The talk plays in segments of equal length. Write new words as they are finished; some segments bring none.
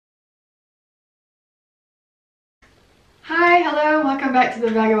Hi, hello, welcome back to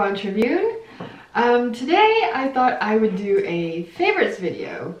the Vagabond Tribune. Today I thought I would do a favorites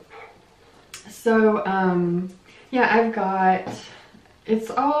video. So, yeah,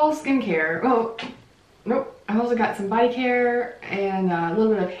 it's all skincare. Oh, nope, I've also got some body care and a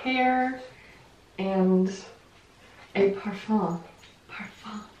little bit of hair and a perfume.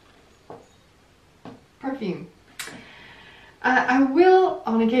 I will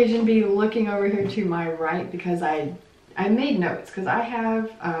on occasion be looking over here to my right because I made notes because I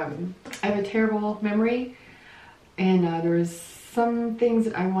have a terrible memory, and there was some things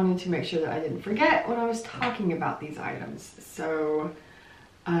that I wanted to make sure that I didn't forget when I was talking about these items. So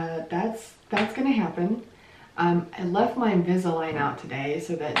that's gonna happen. I left my Invisalign out today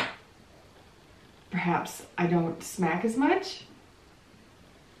so that perhaps I don't smack as much.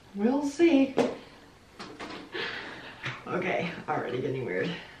 We'll see. Okay, already getting weird.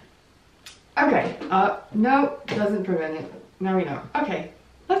 Okay, no, doesn't prevent it. Now we know. Okay,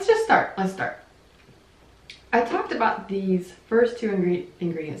 let's just start. Let's start. I talked about these first two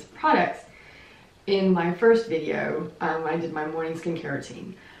ingredients products in my first video. I did my morning skincare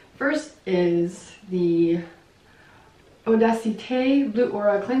routine. First is the Audacité Blue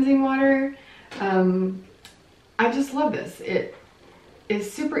Aura Cleansing Water. I just love this. It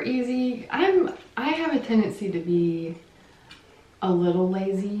is super easy. I have a tendency to be a little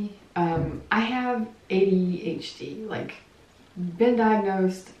lazy. I have ADHD, like, been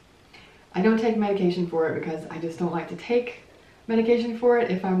diagnosed. I don't take medication for it because I just don't like to take medication for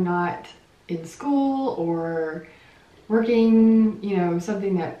it if I'm not in school or working, you know,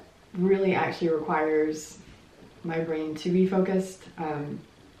 something that really actually requires my brain to be focused.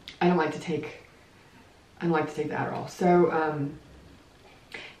 I don't like to take the Adderall. So,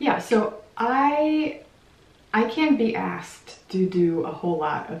 yeah, so I can't be asked to do a whole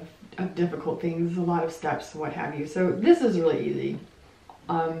lot of difficult things, a lot of steps, what have you. So this is really easy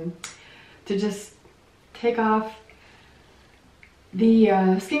to just take off the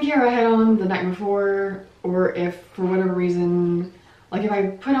skincare I had on the night before, or if for whatever reason, like if I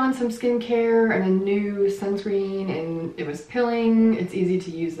put on some skincare and a new sunscreen and it was pilling, it's easy to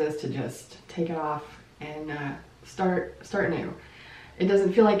use this to just take it off and start new. It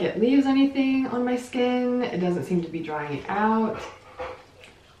doesn't feel like it leaves anything on my skin. It doesn't seem to be drying it out.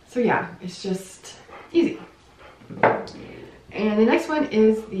 So yeah, it's just easy. And the next one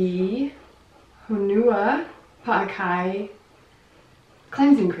is the Honua Pa'akai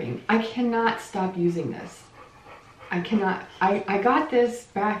Cleansing Cream. I cannot stop using this. I cannot. I got this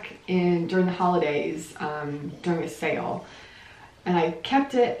back during the holidays, during a sale. And I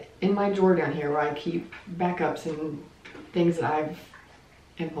kept it in my drawer down here where I keep backups and things that I've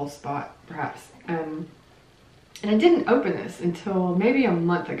impulse bought, perhaps. And I didn't open this until maybe a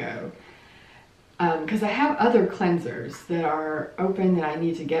month ago because I have other cleansers that are open that I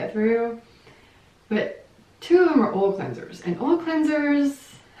need to get through, but two of them are oil cleansers, and oil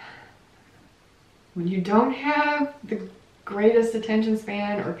cleansers, when you don't have the greatest attention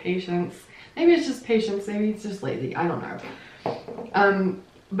span or patience, maybe it's just patience, maybe it's just lazy, I don't know.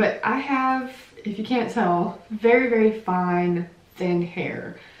 But I have, if you can't tell, very, very fine, thin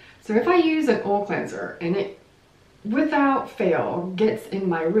hair. So if I use an oil cleanser and it without fail gets in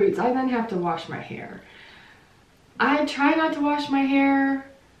my roots, I then have to wash my hair. I try not to wash my hair.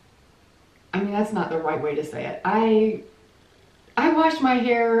 I mean, that's not the right way to say it. I wash my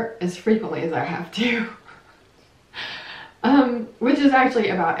hair as frequently as I have to. Which is actually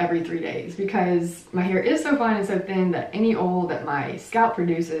about every 3 days, because my hair is so fine and so thin that any oil that my scalp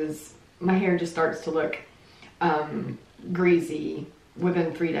produces, my hair just starts to look greasy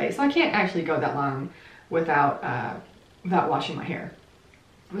within 3 days. So I can't actually go that long without washing my hair.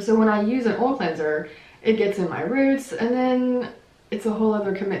 So when I use an oil cleanser, it gets in my roots, and then it's a whole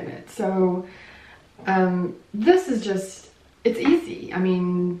other commitment. So this is just, it's easy. I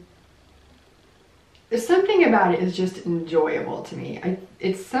mean, there's something about it is just enjoyable to me.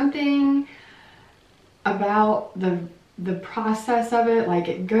 It's something about the process of it, like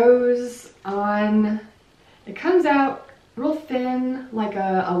it goes on, it comes out real thin, like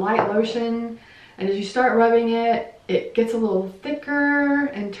a light lotion, and as you start rubbing it, it gets a little thicker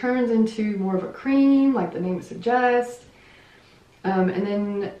and turns into more of a cream, like the name suggests. And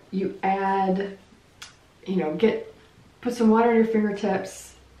then you add, you know, put some water on your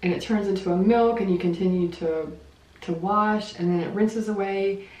fingertips, and it turns into a milk, and you continue to wash, and then it rinses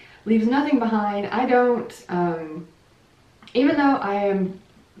away, leaves nothing behind. I don't, even though I am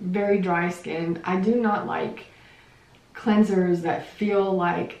very dry skinned, I do not like cleansers that feel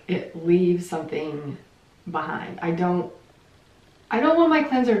like it leaves something behind. I don't I don't want my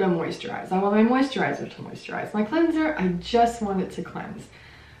cleanser to moisturize. I want my moisturizer to moisturize. My cleanser, I just want it to cleanse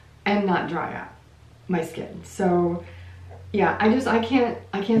and not dry out my skin. So yeah, I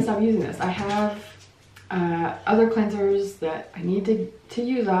can't stop using this. I have other cleansers that I need to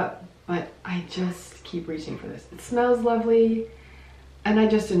use up, but I just keep reaching for this. It smells lovely and I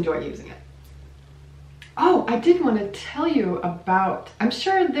just enjoy using it. Oh, I did want to tell you about, I'm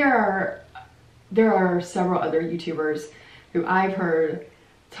sure there are several other YouTubers who I've heard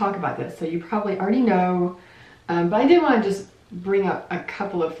talk about this, so you probably already know, but I did want to just bring up a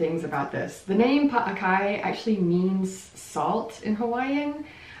couple of things about this. The name Pa'akai actually means salt in Hawaiian,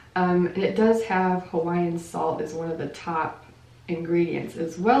 and it does have Hawaiian salt as one of the top ingredients,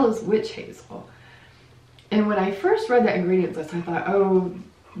 as well as witch hazel. And when I first read that ingredients list, I thought, oh,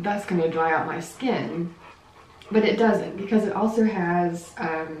 that's going to dry out my skin, but it doesn't, because it also has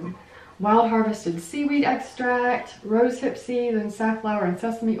wild harvested seaweed extract, rose hip seed, and safflower and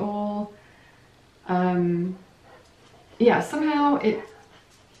sesame oil. Yeah, somehow it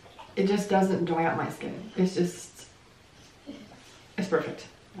just doesn't dry out my skin. It's perfect.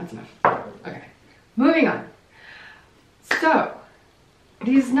 That's enough. Okay, moving on. So,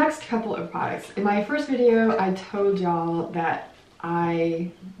 these next couple of products. In my first video, I told y'all that I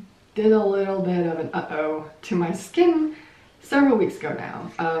did a little bit of an uh-oh to my skin several weeks ago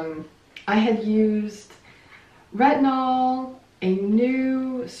now. I had used retinol, a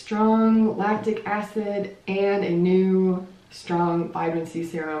new strong lactic acid, and a new strong vitamin C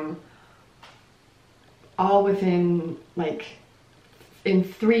serum, all within in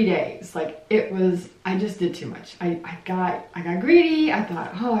 3 days. Like, it was, I just did too much. I got greedy. I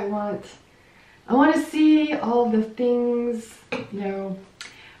thought, oh, I want to see all the things, you know,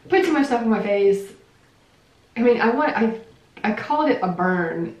 put too much stuff on my face. I mean, I called it a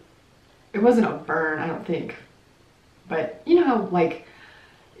burn. It wasn't a burn, I don't think. But you know how, like,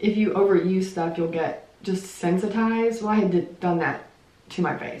 if you overuse stuff, you'll get just sensitized? Well, I had done that to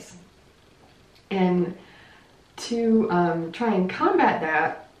my face. And to try and combat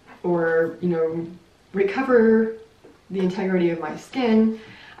that, or, you know, recover the integrity of my skin,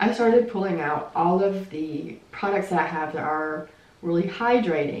 I started pulling out all of the products that I have that are really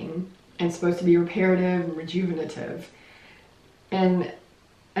hydrating and supposed to be reparative and rejuvenative. And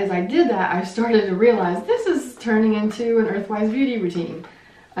as I did that, I started to realize this is turning into an Earthwise beauty routine.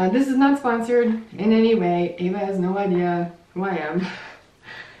 This is not sponsored in any way. Ava has no idea who I am.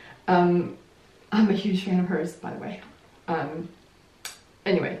 I'm a huge fan of hers, by the way.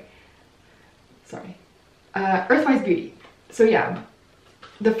 Anyway, sorry. Earthwise beauty. So yeah,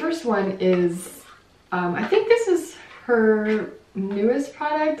 the first one is, I think this is her newest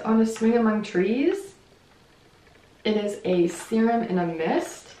product on a swing among trees. It is a serum in a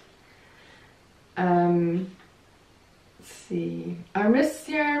mist. Let's see. Our mist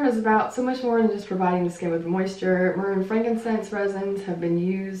serum is about so much more than just providing the skin with moisture. Myrrh and frankincense resins have been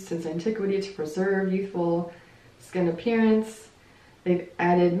used since antiquity to preserve youthful skin appearance. They've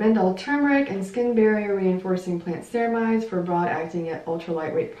added menthol turmeric and skin barrier reinforcing plant ceramides for a broad acting yet ultra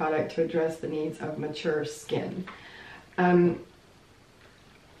lightweight product to address the needs of mature skin. Let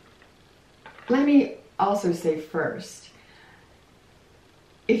me also say first,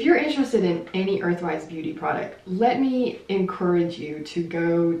 if you're interested in any Earthwise beauty product, let me encourage you to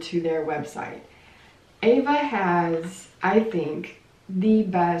go to their website. Ava has, I think, the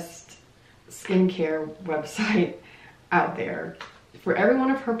best skincare website out there. For every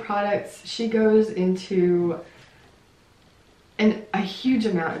one of her products, she goes into a huge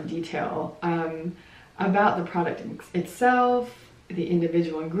amount of detail about the product itself, the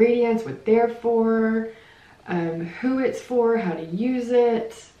individual ingredients, what they're for, who it's for, how to use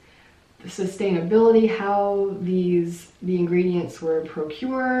it, the sustainability, how the ingredients were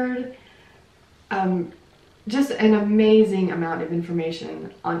procured. Just an amazing amount of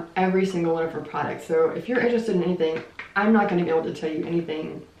information on every single one of her products. So if you're interested in anything, I'm not going to be able to tell you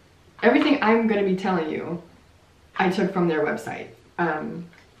anything. Everything I'm going to be telling you, I took from their website.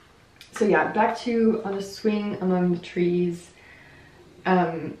 So yeah, back to on a swing among the trees.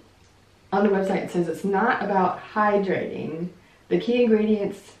 On the website it says it's not about hydrating. The key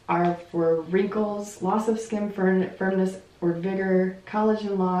ingredients are for wrinkles, loss of skin firmness or vigor,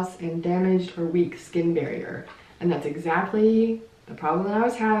 collagen loss, and damaged or weak skin barrier. And that's exactly the problem that I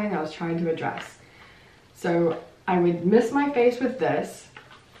was having, I was trying to address. So I would mist my face with this,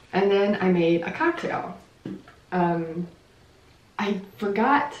 and then I made a cocktail. I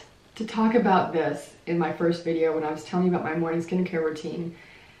forgot to talk about this in my first video when I was telling you about my morning skincare routine,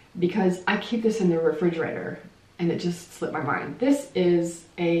 because I keep this in the refrigerator and it just slipped my mind. This is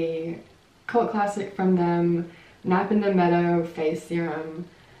a cult classic from them, Nap in the Meadow Face Serum.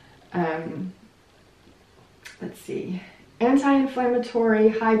 Let's see.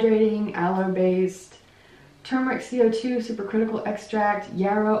 Anti-inflammatory, hydrating, aloe-based, turmeric CO2 supercritical extract,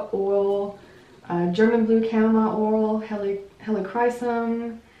 yarrow oil, German blue chamomile oil,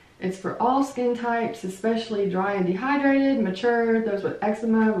 helichrysum. It's for all skin types, especially dry and dehydrated, mature, those with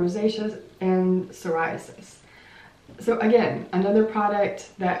eczema, rosacea, and psoriasis. So again, another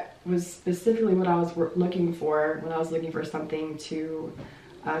product that was specifically what I was looking for when I was looking for something to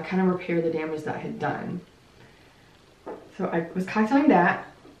kind of repair the damage that I had done. So I was cocktailing that,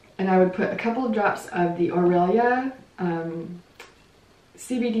 and I would put a couple of drops of the Aurelia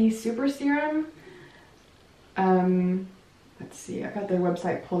CBD Super Serum. Let's see, I got their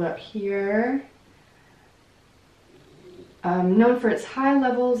website pulled up here. Known for its high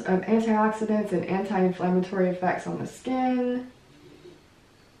levels of antioxidants and anti-inflammatory effects on the skin.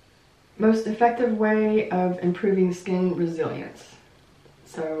 Most effective way of improving skin resilience.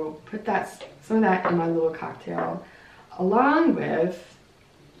 So put that, some of that in my little cocktail, along with,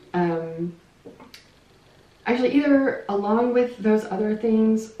 actually either along with those other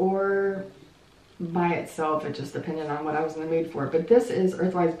things or by itself. It just depended on what I was in the mood for. But this is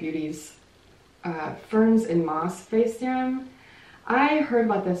Earthwise Beauty's Ferns and Moss Face Serum. I heard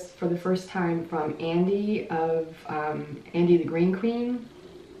about this for the first time from Andy of Andy the Green Queen.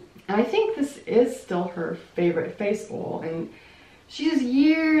 And I think this is still her favorite face oil. And she's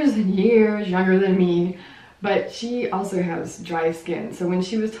years and years younger than me, but she also has dry skin. So when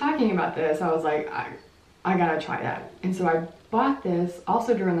she was talking about this, I was like, I gotta try that. And so I bought this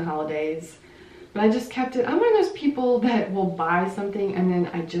also during the holidays, but I just kept it. I'm one of those people that will buy something and then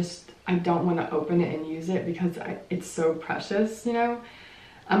I don't want to open it and use it because it's so precious, you know?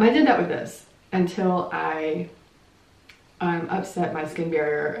 I did that with this until I upset my skin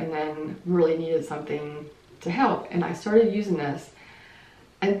barrier and then really needed something to help. And I started using this.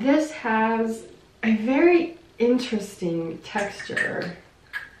 And this has a very interesting texture.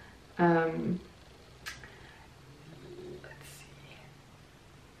 Let's see.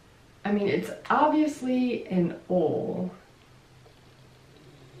 I mean, it's obviously an oil.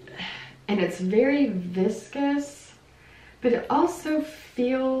 And it's very viscous, but it also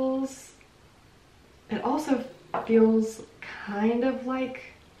feels kind of like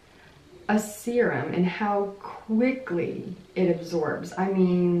a serum in how quickly it absorbs. I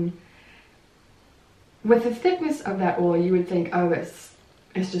mean, with the thickness of that oil, you would think, oh, it's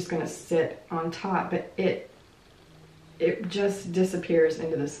just gonna sit on top, but it just disappears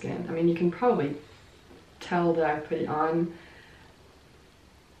into the skin. I mean, you can probably tell that I put it on.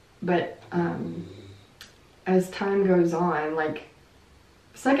 But as time goes on, like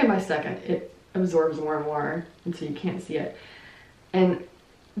second by second, it absorbs more and more until you can't see it. And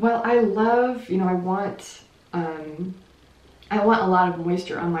while I love, you know, I want a lot of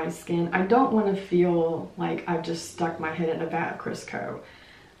moisture on my skin, I don't want to feel like I've just stuck my head in a vat of Crisco.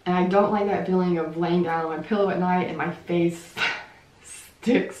 And I don't like that feeling of laying down on my pillow at night and my face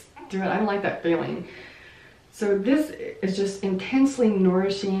sticks to it. I don't like that feeling. So this is just intensely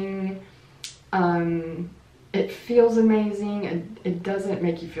nourishing. It feels amazing. It doesn't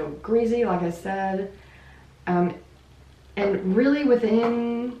make you feel greasy, like I said. And really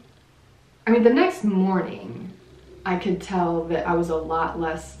within, I mean, the next morning, I could tell that I was a lot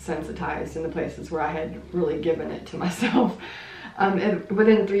less sensitized in the places where I had really given it to myself. And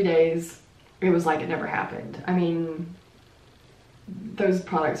within 3 days, it was like it never happened. I mean, those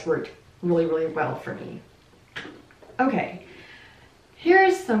products worked really, really well for me. Okay,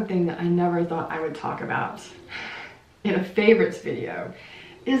 here's something that I never thought I would talk about in a favorites video,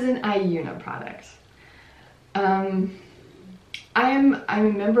 is an Iuna product. I'm a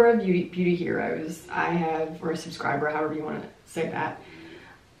member of Beauty Heroes. Or a subscriber, however you want to say that.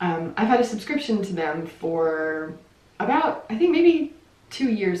 I've had a subscription to them for about, I think maybe 2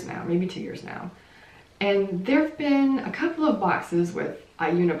 years now, And there've been a couple of boxes with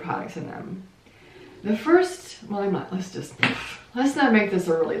Iuna products in them. The first, well, let's not make this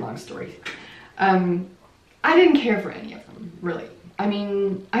a really long story. I didn't care for any of them, really. I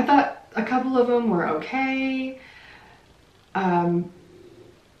mean, I thought a couple of them were okay,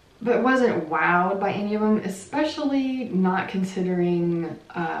 but wasn't wowed by any of them, especially not considering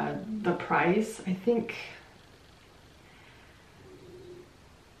the price. I think,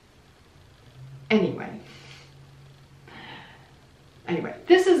 anyway,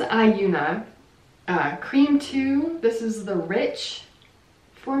 this is Iuna. Cream 2, this is the Rich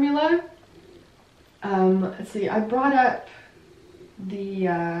formula. Let's see, I brought up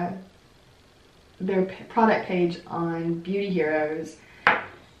their product page on Beauty Heroes,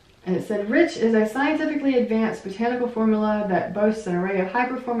 And it said, Rich is a scientifically advanced botanical formula that boasts an array of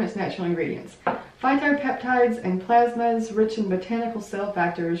high-performance natural ingredients. Phytopeptides and plasmas rich in botanical cell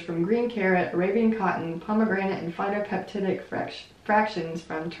factors from green carrot, Arabian cotton, pomegranate, and phytopeptidic fractions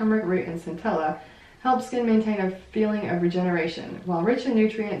from turmeric root and centella help skin maintain a feeling of regeneration. While rich in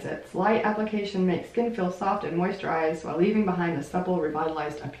nutrients, its light application makes skin feel soft and moisturized while leaving behind a supple,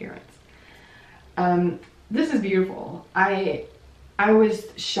 revitalized appearance. This is beautiful. I was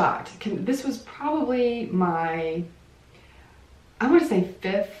shocked. This was probably my, I want to say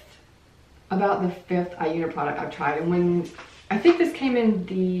about the fifth Iuna product I've tried. And when, I think this came in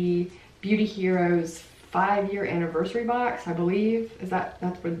the Beauty Heroes 5-year anniversary box, I believe.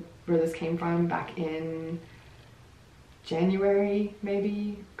 That's where this came from, back in January,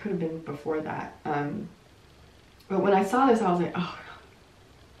 maybe. Could have been before that. But when I saw this, I was like, oh,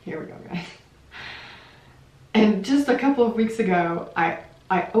 here we go, guys. And just a couple of weeks ago, I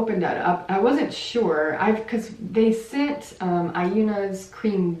opened that up. I wasn't sure, because they sent Iuna's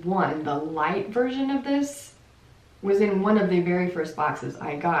Cream 1, the light version of this, was in one of the very first boxes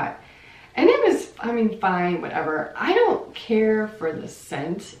I got. And it was, I mean, fine, whatever. I don't care for the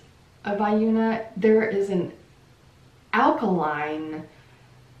scent of Iuna. There is an alkaline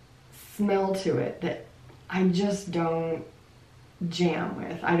smell to it that I just don't jam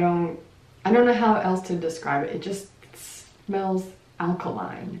with. I don't know how else to describe it. It just smells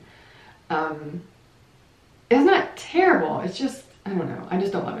alkaline. It's not terrible. It's just, I don't know. I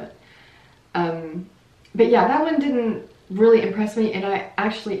just don't love it. But yeah, that one didn't really impress me, and I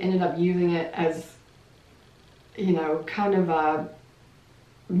actually ended up using it as, you know, kind of a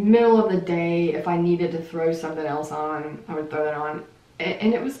middle of the day. If I needed to throw something else on, I would throw that on.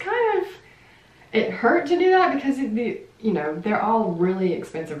 And it was kind of, it hurt to do that because you know, they're all really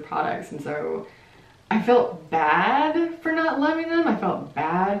expensive products, and so I felt bad for not loving them. I felt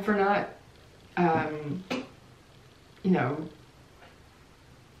bad for not, you know,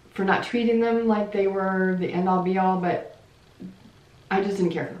 for not treating them like they were the end-all be-all, but I just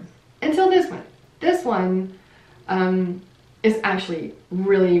didn't care for them. Until this one. This one is actually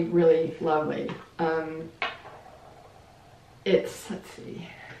really, really lovely. Let's see.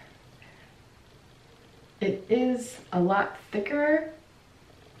 It is a lot thicker.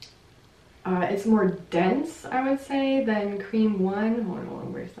 It's more dense, I would say, than Cream 1. Hold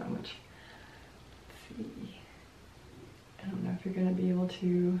on, where's that much? Let's see. I don't know if you're going to be able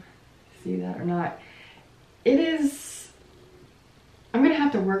to see that or not. It is, I'm going to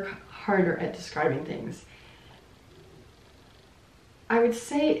have to work harder at describing things. I would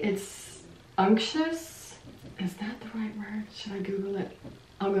say it's unctuous. Is that the right word? Should I Google it?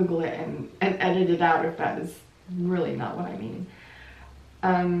 I'll Google it and edit it out if that is really not what I mean.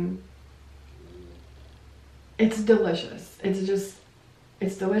 It's delicious. It's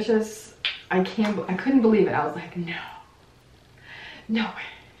delicious. I couldn't believe it. I was like, no way.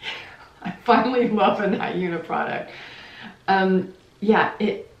 I finally love an Iuna product. Yeah,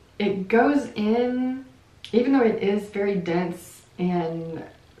 it goes in, even though it is very dense and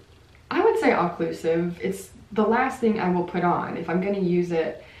I would say occlusive, it's the last thing I will put on if I'm going to use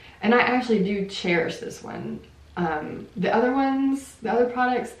it. And I actually do cherish this one. The other ones, the other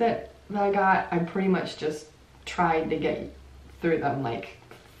products that I got, I pretty much just tried to get through them, like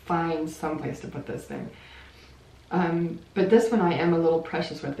find some place to put this thing. But this one I am a little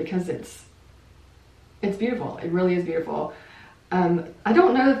precious with because it's beautiful. It really is beautiful. I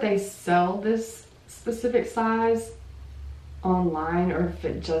don't know if they sell this specific size online or if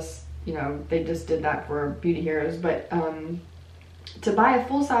it just, you know, they just did that for Beauty Heroes, but to buy a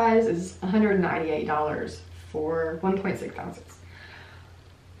full size is $198 for 1.6 ounces.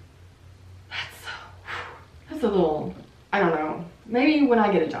 That's a little, I don't know, maybe when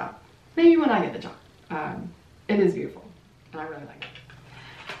I get a job. Maybe when I get the job. It is beautiful, and I really like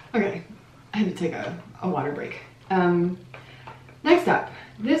it. Okay, I had to take a water break. Next up,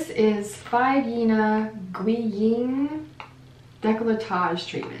 this is 5 Iuna Guiying Décolletage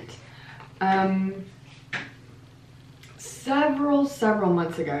Treatment. Several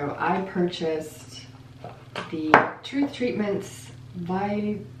months ago, I purchased the Truth Treatments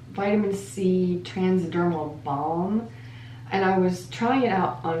Vitamin C Transdermal Balm, and I was trying it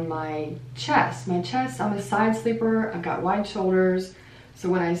out on my chest. I'm a side sleeper, I've got wide shoulders, so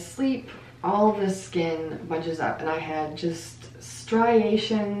when I sleep, all of the skin bunches up, and I had just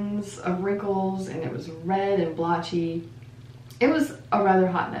striations of wrinkles, and it was red and blotchy. It was a rather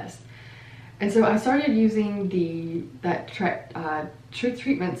hot mess. And so I started using Truth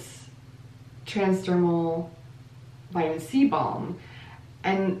Treatments Transdermal Vitamin C Balm,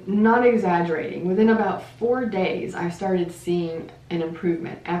 And not exaggerating, within about 4 days, I started seeing an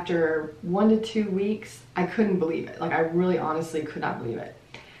improvement. After 1 to 2 weeks, I couldn't believe it. Like, I really honestly could not believe it.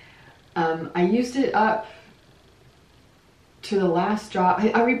 I used it up to the last drop.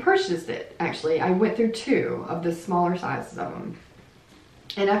 I repurchased it, actually. I went through 2 of the smaller sizes of them.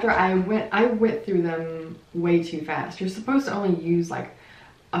 And after I went through them way too fast. You're supposed to only use like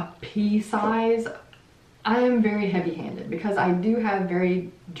a pea size. I am very heavy-handed because I do have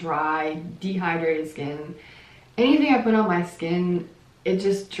very dry, dehydrated skin. Anything I put on my skin, it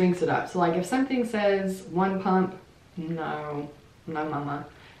just drinks it up. So like if something says 1 pump, no mama.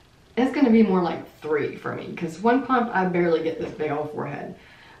 It's gonna be more like 3 for me because 1 pump, I barely get this big old forehead.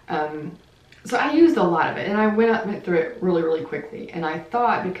 So I used a lot of it and I went through it really, really quickly. And I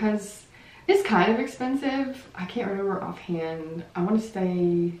thought, because it's kind of expensive, I can't remember offhand, I want to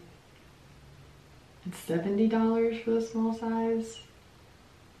say it's $70 for the small size.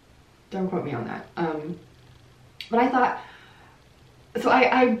 Don't quote me on that. But I thought, so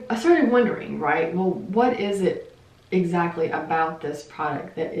I started wondering, right? Well, what is it exactly about this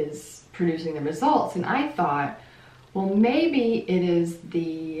product that is producing the results? And I thought, well, maybe it is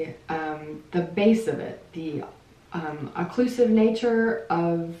the base of it, the occlusive nature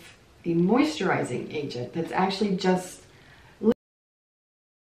of the moisturizing agent that's actually just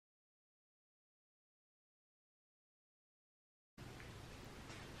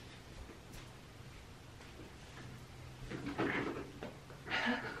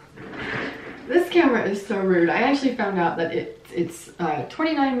This camera is so rude. I actually found out that it's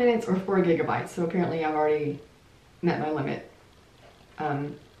 29 minutes or 4 gigabytes, so apparently I've already met my limit.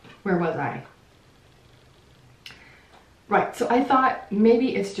 Where was I? Right, so I thought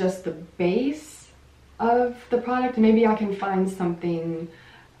maybe it's just the base of the product. Maybe I can find something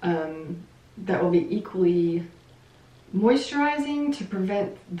that will be equally moisturizing to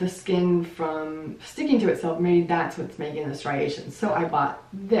prevent the skin from sticking to itself. Maybe that's what's making the striations. So I bought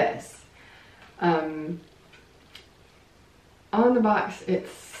this. On the box it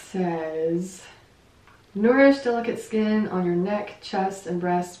says, nourish delicate skin on your neck, chest, and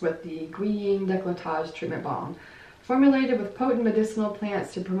breast with the Guiying Décolletage Treatment Balm. Formulated with potent medicinal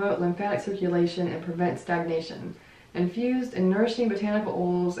plants to promote lymphatic circulation and prevent stagnation. Infused in nourishing botanical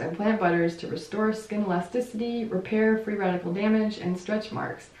oils and plant butters to restore skin elasticity, repair free radical damage, and stretch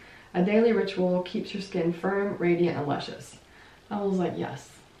marks. A daily ritual keeps your skin firm, radiant, and luscious. I was like, yes.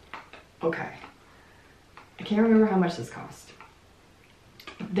 Okay. I can't remember how much this cost.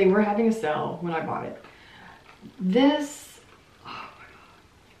 They were having a sale when I bought it. This, oh my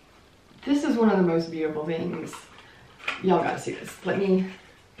God. This is one of the most beautiful things. Y'all gotta see this. Let me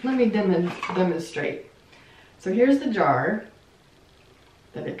demonstrate. So here's the jar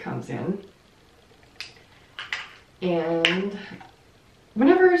that it comes in. And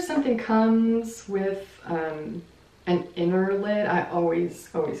whenever something comes with an inner lid, I always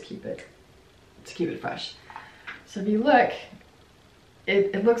keep it to keep it fresh. So if you look,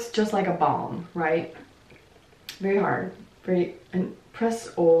 it looks just like a balm, right? Very hard, very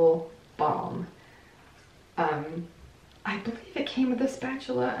pressed oil balm. I believe it came with a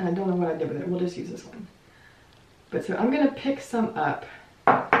spatula, and I don't know what I did with it. We'll just use this one. But so I'm gonna pick some up.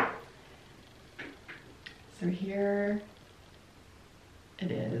 So here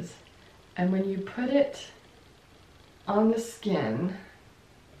it is. And when you put it on the skin,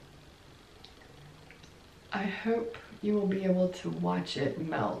 I hope you will be able to watch it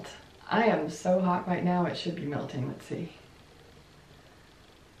melt. I am so hot right now, it should be melting. Let's see.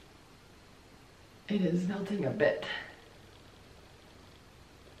 It is melting a bit.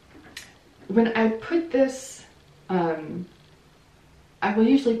 When I put this, I will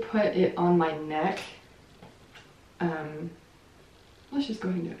usually put it on my neck. Let's just go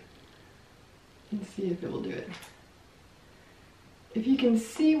ahead and do it and see if it will do it. If you can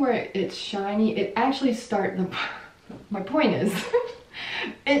see where it's shiny, it actually my point is,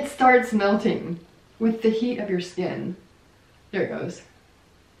 it starts melting with the heat of your skin. There it goes.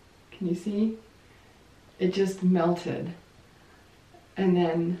 Can you see? It just melted. And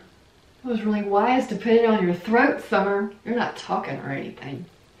then it was really wise to put it on your throat, Summer. You're not talking or anything.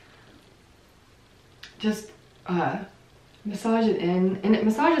 Just massage it in, and it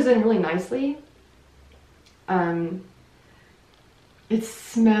massages in really nicely. It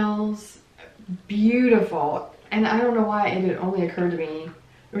smells beautiful, and I don't know why it had only occurred to me.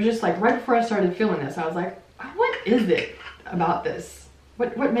 It was just like right before I started feeling this, I was like, what is it about this?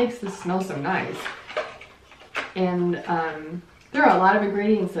 What makes this smell so nice? And there are a lot of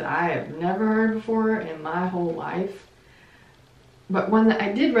ingredients that I have never heard before in my whole life. But one that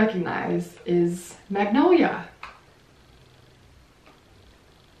I did recognize is magnolia.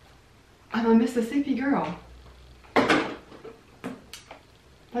 I'm a Mississippi girl.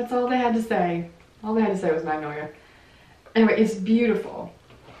 That's all they had to say. All they had to say was Magnolia. Anyway, it's beautiful.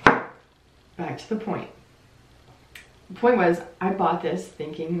 Back to the point. The point was, I bought this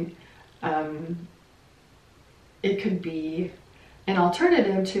thinking it could be an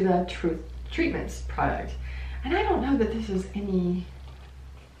alternative to the Truth Treatments product. And I don't know that this is any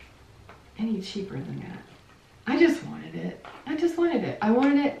cheaper than that. I just wanted it. I just wanted it. I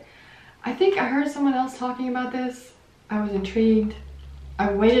wanted it. I think I heard someone else talking about this. I was intrigued.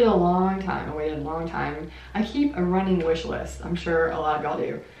 I waited a long time. I keep a running wish list. I'm sure a lot of y'all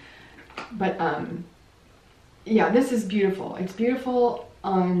do. But yeah, this is beautiful. It's beautiful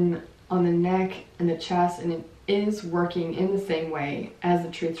on the neck and the chest, and it is working in the same way as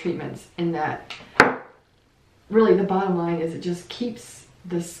the Truth Treatments, in that really the bottom line is it just keeps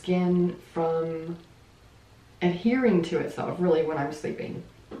the skin from adhering to itself really when I'm sleeping.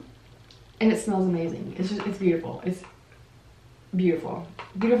 And it smells amazing. It's beautiful. It's beautiful.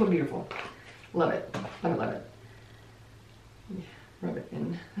 Beautiful, beautiful. Love it. Love it, love it. Yeah, rub it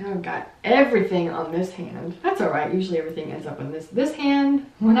in. Now I've got everything on this hand. That's alright. Usually everything ends up on this. This hand,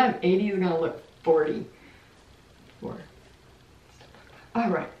 when I'm 80, is going to look 40.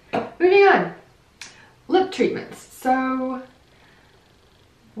 Alright. Moving on. Lip treatments. So,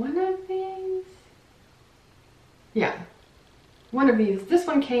 one of these? Yeah. One of these. This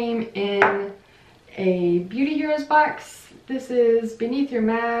one came in a Beauty Heroes box. This is Beneath Your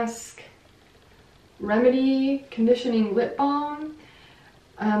Mask Remedy Conditioning Lip Balm.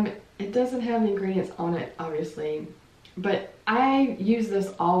 It doesn't have the ingredients on it, obviously, but I use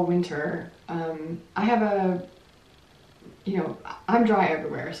this all winter. I have a, I'm dry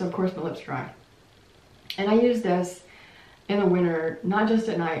everywhere, so of course my lips dry. And I use this in the winter, not just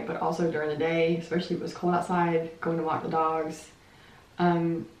at night, but also during the day, especially if it was cold outside, going to walk the dogs.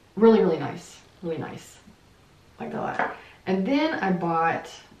 Really, really nice. Really nice. Like that a lot. And then I bought,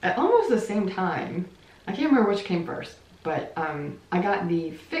 at almost the same time, I can't remember which came first, but I got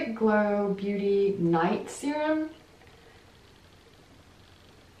the Fit Glow Beauty Night Serum.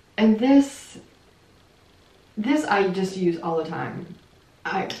 And this I just use all the time.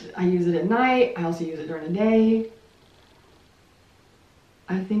 I use it at night. I also use it during the day.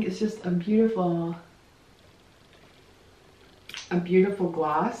 I think it's just a beautiful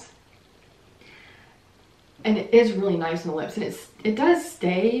gloss. And it is really nice on the lips, and it does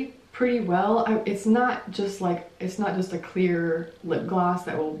stay pretty well. It's not just a clear lip gloss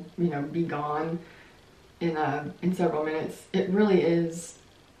that will be gone in several minutes. It really is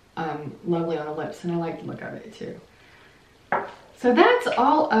lovely on the lips, and I like the look of it too. So that's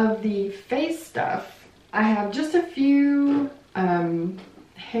all of the face stuff. I have just a few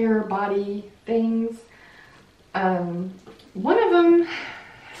hair, body things. One of them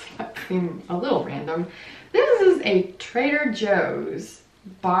might seem a little random. This is a Trader Joe's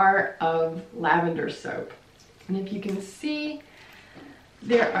bar of lavender soap. And if you can see,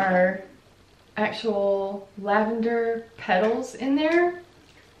 there are actual lavender petals in there.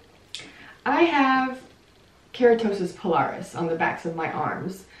 I have keratosis pilaris on the backs of my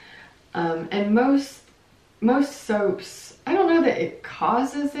arms. And most soaps, I don't know that it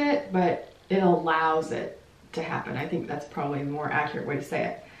causes it, but it allows it to happen. I think that's probably a more accurate way to say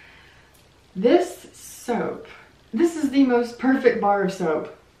it. This soap, this is the most perfect bar of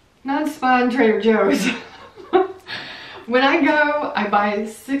soap. Non-spun Trader Joe's. When I go, I buy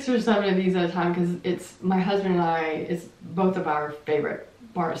 6 or 7 of these at a time because it's my husband and I, it's both of our favorite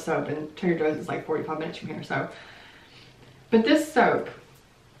bar of soap, and Trader Joe's is like 45 minutes from here, so. But this soap,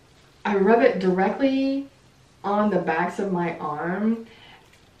 I rub it directly on the backs of my arm,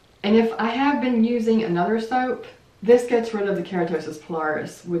 and if I have been using another soap, this gets rid of the keratosis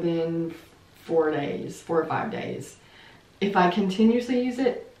pilaris within 4 days, 4 or 5 days. If I continuously use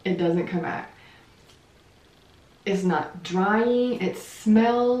it, it doesn't come back. It's not drying. It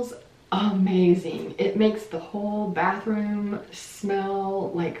smells amazing. It makes the whole bathroom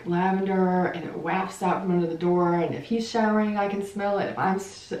smell like lavender, and it wafts out from under the door, and if he's showering, I can smell it. If I'm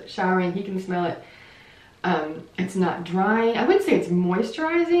showering, he can smell it. It's not drying. I wouldn't say it's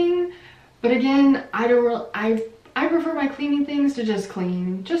moisturizing, but again, I prefer my cleaning things to just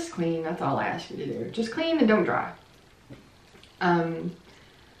clean. Just clean, that's all I ask you to do. Just clean and don't dry.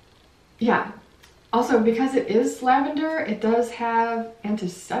 Yeah. Also, because it is lavender, it does have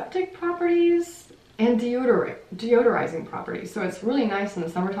antiseptic properties and deodorizing properties. So it's really nice in the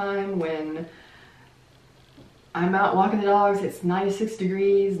summertime when I'm out walking the dogs, it's 96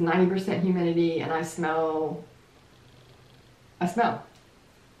 degrees, 90% humidity, and I smell. It's a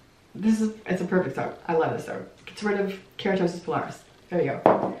perfect soap. I love this soap. Gets rid of keratosis pilaris. There you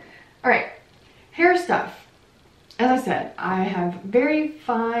go. All right, hair stuff. As I said, I have very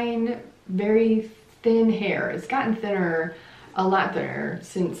fine, very thin hair. It's gotten thinner, a lot thinner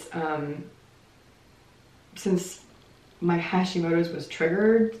since my Hashimoto's was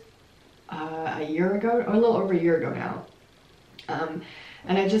triggered a year ago, or a little over a year ago now.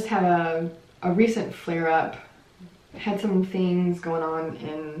 And I just had a recent flare-up. Had some things going on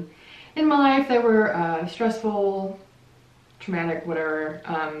in my life that were stressful, traumatic, whatever.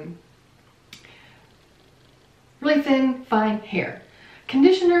 Really thin, fine hair.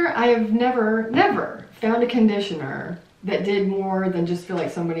 Conditioner, I have never found a conditioner that did more than just feel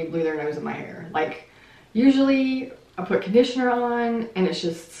like somebody blew their nose in my hair. Like, usually I put conditioner on and it's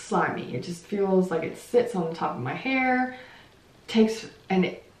just slimy. It just feels like it sits on the top of my hair, takes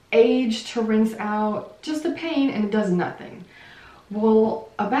an age to rinse out, just a pain, and it does nothing. Well,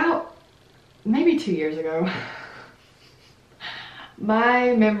 about maybe 2 years ago,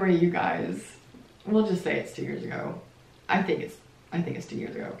 my memory, you guys, we'll just say it's 2 years ago. I think it's 2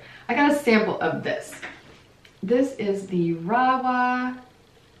 years ago. I got a sample of this. This is the Rawa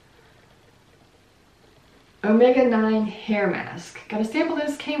Omega 9 hair mask. Got a sample of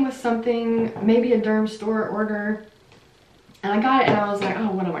this, came with something, maybe a derm store order. And I got it and I was like,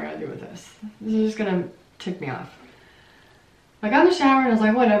 oh, what am I gonna do with this? This is just gonna tick me off. I got in the shower and I was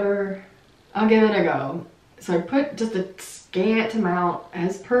like, whatever, I'll give it a go. So I put just a scant amount,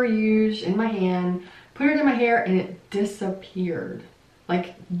 as per usual, in my hand, put it in my hair, and it disappeared.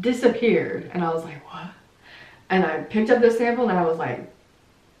 Like, disappeared. And I was like, what? And I picked up this sample and I was like,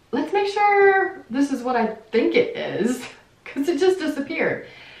 let's make sure this is what I think it is. Because it just disappeared.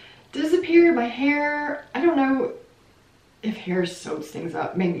 Disappeared, my hair, I don't know if hair soaks things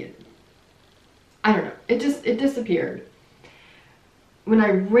up. Maybe I don't know. It disappeared. When I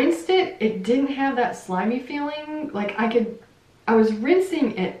rinsed it, it didn't have that slimy feeling. Like I was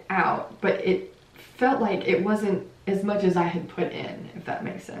rinsing it out, but it felt like it wasn't as much as I had put in, if that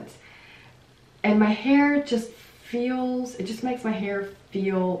makes sense. And my hair just it just makes my hair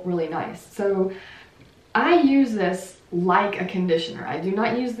feel really nice. So I use this like a conditioner. I do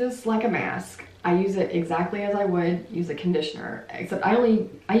not use this like a mask. I use it exactly as I would use a conditioner, except I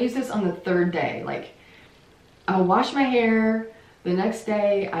use this on the third day. Like, I'll wash my hair, the next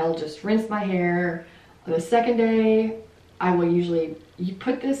day I'll just rinse my hair. The second day I will usually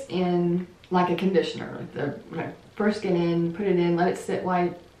put this in like a conditioner. When I first get in, put it in, let it sit while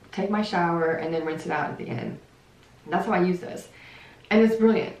I take my shower, and then rinse it out at the end. And that's how I use this. And it's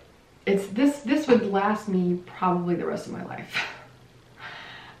brilliant. This would last me probably the rest of my life.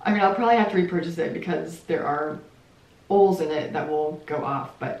 I mean, I'll probably have to repurchase it because there are oils in it that will go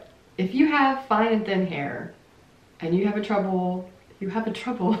off. But if you have fine and thin hair and you have trouble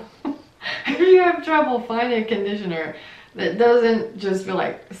finding a conditioner that doesn't just feel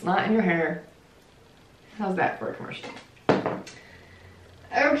like it's not in your hair, how's that for a commercial?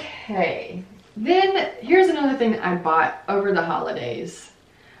 Okay, then here's another thing that I bought over the holidays.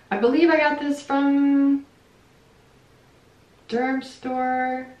 I believe I got this from Derm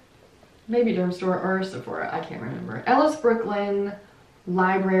Store, maybe Derm Store or Sephora, I can't remember. Ellis Brooklyn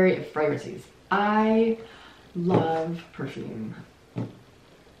Library of Fragrances. I love perfume.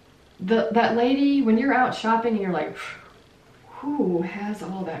 That lady, when you're out shopping and you're like, who has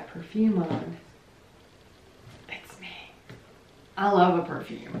all that perfume on? It's me. I love a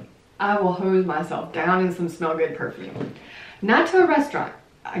perfume. I will hose myself down in some smell good perfume. Not to a restaurant.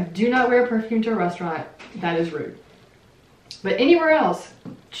 I do not wear perfume to a restaurant. That is rude. But anywhere else,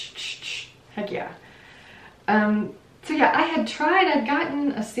 heck yeah. So yeah, I'd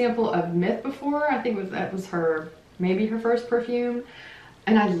gotten a sample of Myth before. I think that was maybe her first perfume.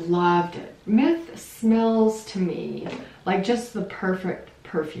 And I loved it. Myth smells to me like just the perfect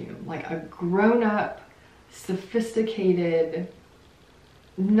perfume. Like a grown-up, sophisticated,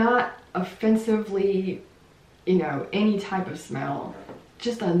 not offensively, you know, any type of smell.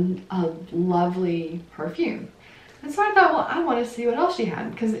 Just a lovely perfume. And so I thought, well, I want to see what else she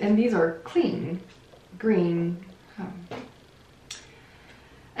had. And these are clean, green.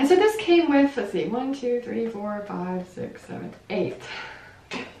 And so this came with, let's see, 1, 2, 3, 4, 5, 6, 7, 8.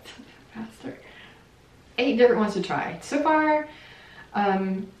 Faster. 8 different ones to try. So far,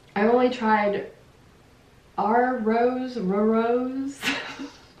 I've only tried Rose.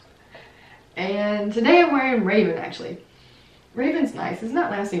 And today I'm wearing Raven, actually. Raven's nice. It's not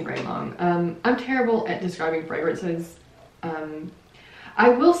lasting very long. I'm terrible at describing fragrances. I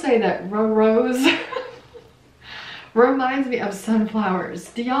will say that Rose reminds me of sunflowers.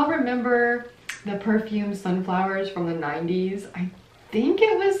 Do y'all remember the perfume Sunflowers from the 90s? I think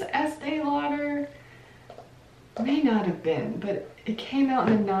it was Estee Lauder. may not have been, but it came out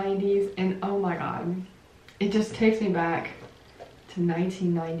in the 90s, and oh my god, it just takes me back to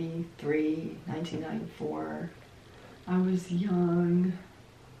 1993, 1994. I was young.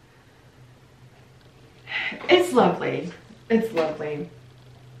 It's lovely. It's lovely.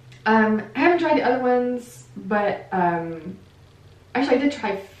 I haven't tried the other ones, but actually I did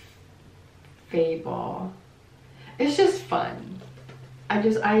try Fable. It's just fun. I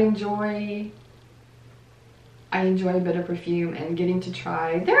enjoy a bit of perfume and getting to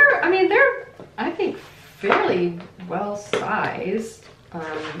try. They're I think fairly well sized.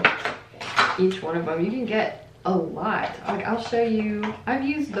 Each one of them, you can get a lot. Like, I'll show you. I've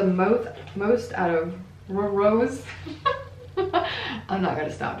used the most out of Rose. I'm not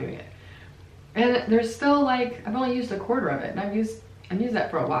gonna stop doing it. And there's still, like, I've only used a quarter of it, and I've used that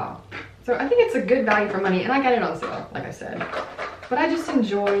for a while. So I think it's a good value for money, and I got it on sale, like I said. But I just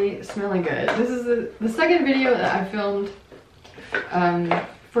enjoy smelling good. This is the second video that I filmed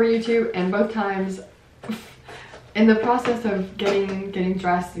for YouTube, and both times in the process of getting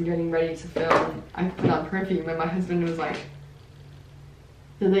dressed and getting ready to film, I put on perfume, and my husband was like,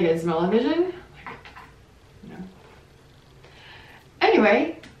 "Did they get smell-o-vision?" No.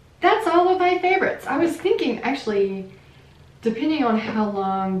 Anyway, that's all of my favorites. I was thinking, actually, depending on how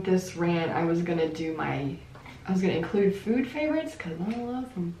long this ran, I was gonna include food favorites, because I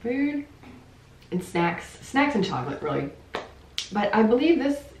love some food. And snacks and chocolate, really. But I believe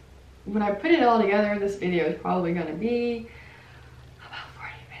this, when I put it all together, this video is probably gonna be about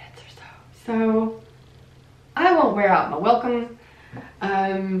 40 minutes or so. So I won't wear out my welcome.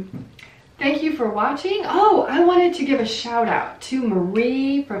 Thank you for watching. Oh, I wanted to give a shout out to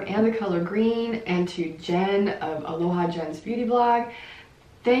Marie from And the Color Green and to Jen of Aloha Jen's Beauty Blog.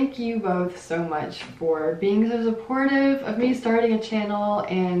 Thank you both so much for being so supportive of me starting a channel,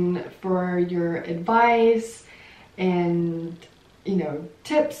 and for your advice and, you know,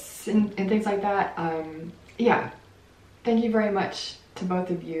 tips and things like that. Yeah, thank you very much to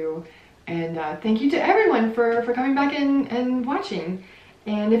both of you, and thank you to everyone for coming back and watching.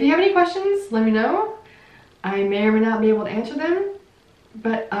 And if you have any questions, let me know. I may or may not be able to answer them,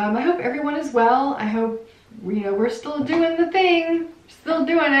 but I hope everyone is well. I hope, you know, we're still doing the thing, still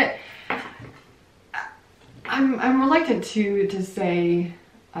doing it. I'm reluctant to say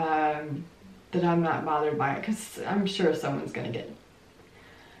that I'm not bothered by it, because I'm sure someone's gonna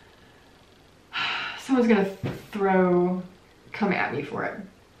come at me for it.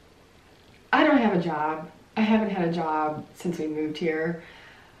 I don't have a job. I haven't had a job since we moved here.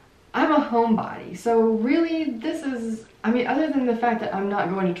 I'm a homebody, so really this is, I mean, other than the fact that I'm not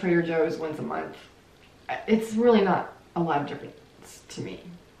going to Trader Joe's once a month, it's really not a lot of difference to me.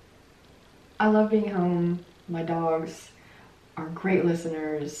 I love being home. My dogs are great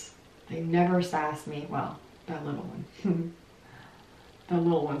listeners. They never sass me. Well, that little one. The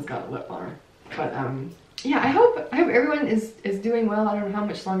little one's got a lip on her. But yeah, I hope everyone is doing well. I don't know how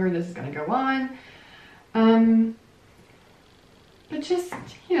much longer this is gonna go on. But just,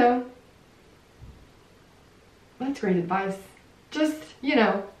 you know, that's great advice. Just, you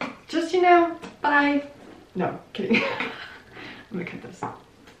know, bye. No, kidding. I'm gonna cut this.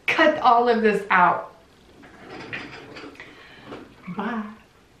 Cut all of this out. Bye.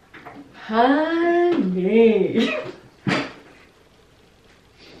 Honey.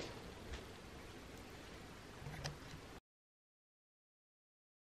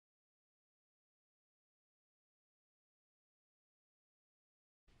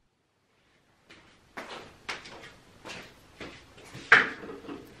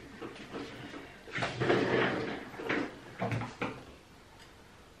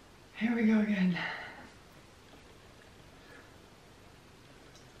 Here we go again.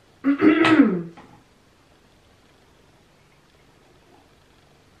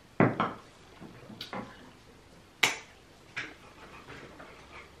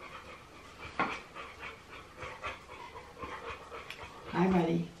 Hi,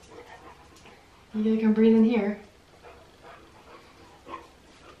 buddy. You gotta come breathe in here.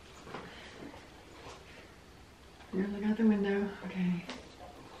 You're gonna look out the window. Okay.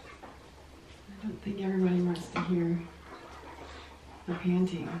 I don't think everybody wants to hear the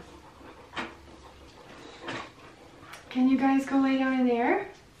panting. Can you guys go lay down in there?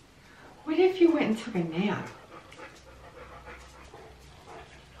 What if you went and took a nap?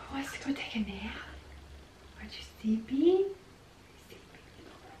 Who wants to go take a nap? Aren't you sleepy?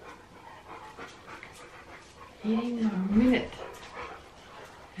 Eating in a minute.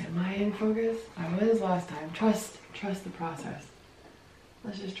 Am I in focus? I was last time. Trust the process.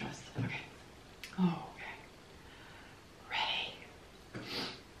 Let's just trust. Okay. Oh, okay.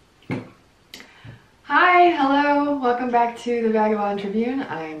 Ready. Hi, hello. welcome back to the Vagabond Tribune.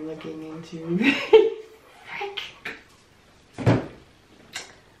 I'm looking into